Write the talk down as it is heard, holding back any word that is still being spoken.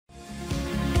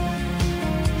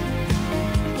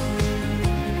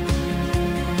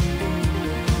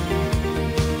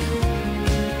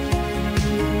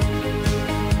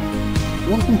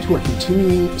Welcome to our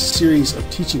continuing series of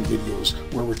teaching videos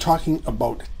where we're talking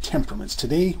about temperaments.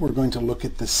 Today we're going to look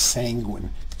at the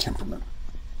sanguine temperament.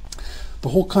 The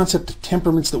whole concept of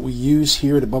temperaments that we use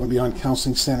here at Above and Beyond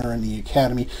Counseling Center and the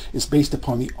Academy is based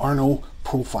upon the Arno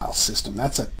profile system.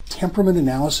 That's a temperament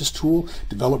analysis tool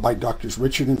developed by Drs.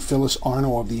 Richard and Phyllis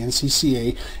Arno of the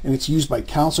NCCA, and it's used by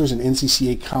counselors and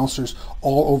NCCA counselors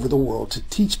all over the world to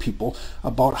teach people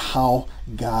about how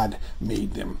God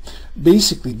made them.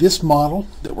 Basically, this model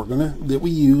that we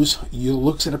use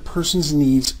looks at a person's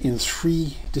needs in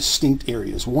three distinct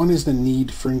areas. One is the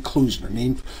need for inclusion, or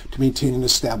need to maintain and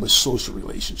establish social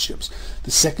relationships.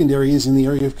 The second area is in the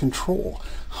area of control.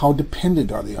 How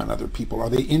dependent are they on other people? Are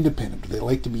they independent? Do they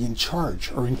like to be in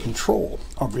charge or in control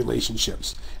of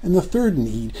relationships? And the third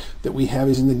need that we have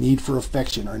is in the need for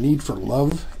affection, our need for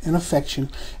love and affection,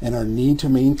 and our need to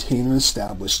maintain and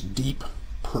establish deep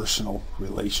personal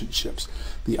relationships.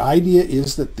 The idea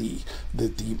is that the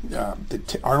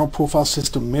Arnold profile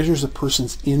system measures a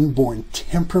person's inborn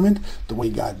temperament, the way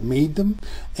God made them,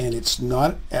 and it's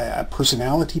not a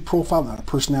personality profile, not a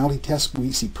personality test.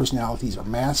 We see personalities are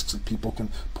masks that people can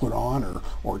put on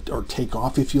or take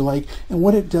off, if you like. And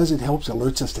what it does, it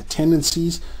alerts us to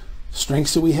tendencies,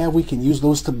 strengths that we have. We can use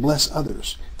those to bless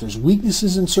others. If there's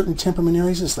weaknesses in certain temperament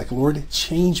areas, it's like, Lord,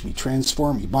 change me,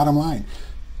 transform me. Bottom line,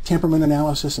 temperament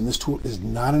analysis and this tool is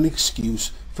not an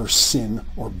excuse for sin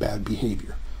or bad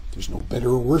behavior. There's no better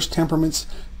or worse temperaments,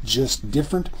 just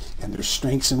different, and there's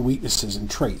strengths and weaknesses and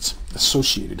traits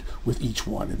associated with each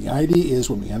one. And the idea is,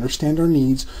 when we understand our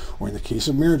needs, or in the case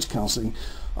of marriage counseling,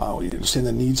 we understand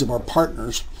the needs of our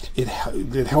partners, it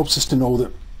helps us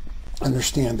to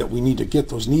understand that we need to get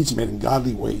those needs met in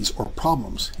godly ways, or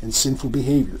problems and sinful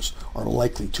behaviors are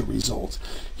likely to result.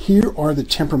 Here are the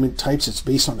temperament types. It's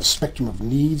based on a spectrum of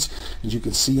needs. As you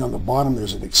can see on the bottom,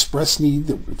 there's an express need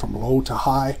from low to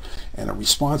high, and a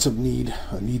responsive need,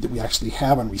 a need that we actually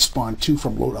have and respond to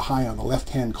from low to high on the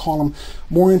left-hand column.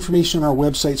 More information on our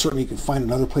website. Certainly you can find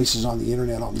in other places on the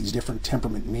internet on these different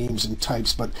temperament names and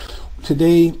types, but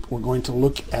today we're going to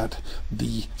look at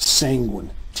the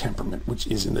sanguine temperament, which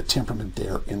is in the temperament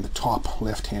there in the top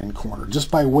left hand corner. Just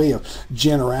by way of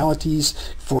generalities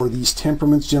for these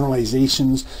temperaments,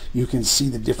 generalizations, you can see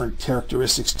the different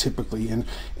characteristics typically, and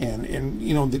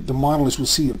you know, the model, as we'll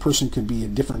see, a person can be a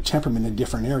different temperament in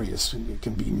different areas. It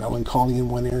can be melancholy in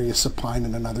one area, supine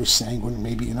in another, sanguine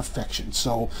maybe in affection.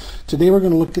 So today we're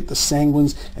going to look at the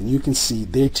sanguines, and you can see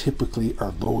they typically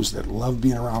are those that love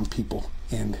being around people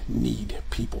and need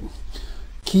people.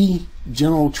 Key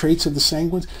general traits of the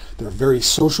sanguines: they're very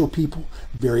social people,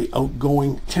 very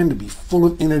outgoing, tend to be full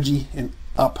of energy and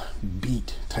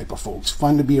upbeat type of folks,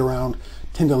 fun to be around,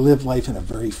 tend to live life in a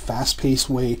very fast-paced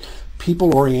way,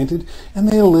 people-oriented, and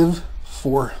they live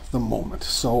for the moment.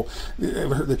 So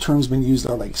the terms been used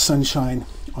are like sunshine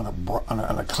on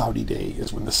a cloudy day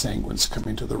is when the sanguines come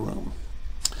into the room.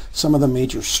 Some of the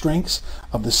major strengths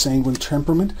of the sanguine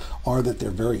temperament are that they're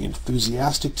very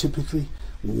enthusiastic typically,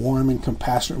 warm and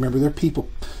compassionate. Remember, they're people,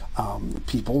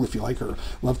 if you like, or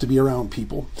love to be around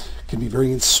people. Can be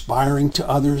very inspiring to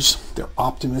others. They're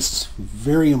optimists,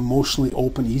 very emotionally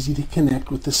open, easy to connect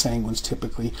with the sanguines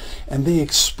typically, and they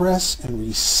express and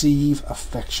receive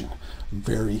affection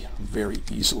very, very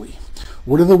easily.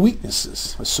 What are the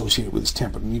weaknesses associated with this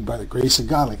temperament? Need by the grace of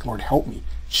God, like, Lord, help me,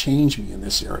 change me in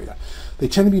this area. They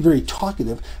tend to be very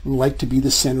talkative and like to be the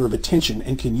center of attention,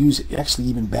 and can use actually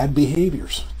even bad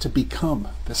behaviors to become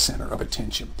the center of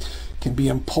attention. Can be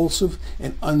impulsive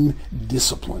and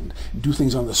undisciplined, do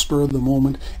things on the spur of the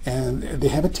moment, and they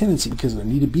have a tendency, because of the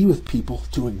need to be with people,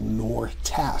 to ignore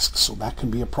tasks. So that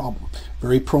can be a problem.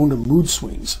 Very prone to mood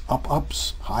swings,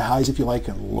 ups, high highs if you like,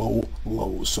 and low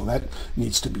lows. So that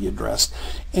needs to be addressed.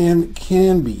 And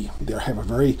they're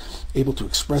very able to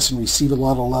express and receive a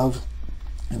lot of love,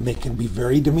 and they can be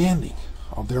very demanding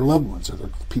of their loved ones or the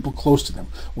people close to them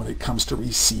when it comes to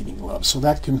receiving love. So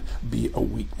that can be a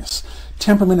weakness.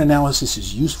 Temperament analysis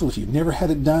is useful. If you've never had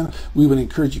it done, we would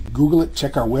encourage you to Google it,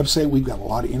 check our website. We've got a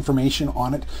lot of information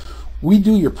on it. We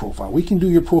do your profile. We can do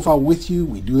your profile with you.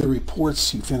 We do the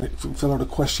reports. You fill out a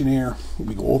questionnaire.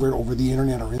 We go over it over the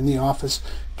internet or in the office.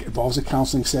 It involves a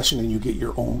counseling session, and you get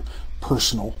your own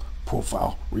personal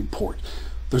profile report.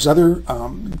 There's other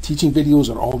teaching videos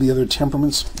on all the other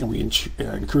temperaments, and we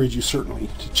encourage you certainly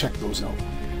to check those out.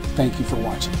 Thank you for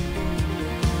watching.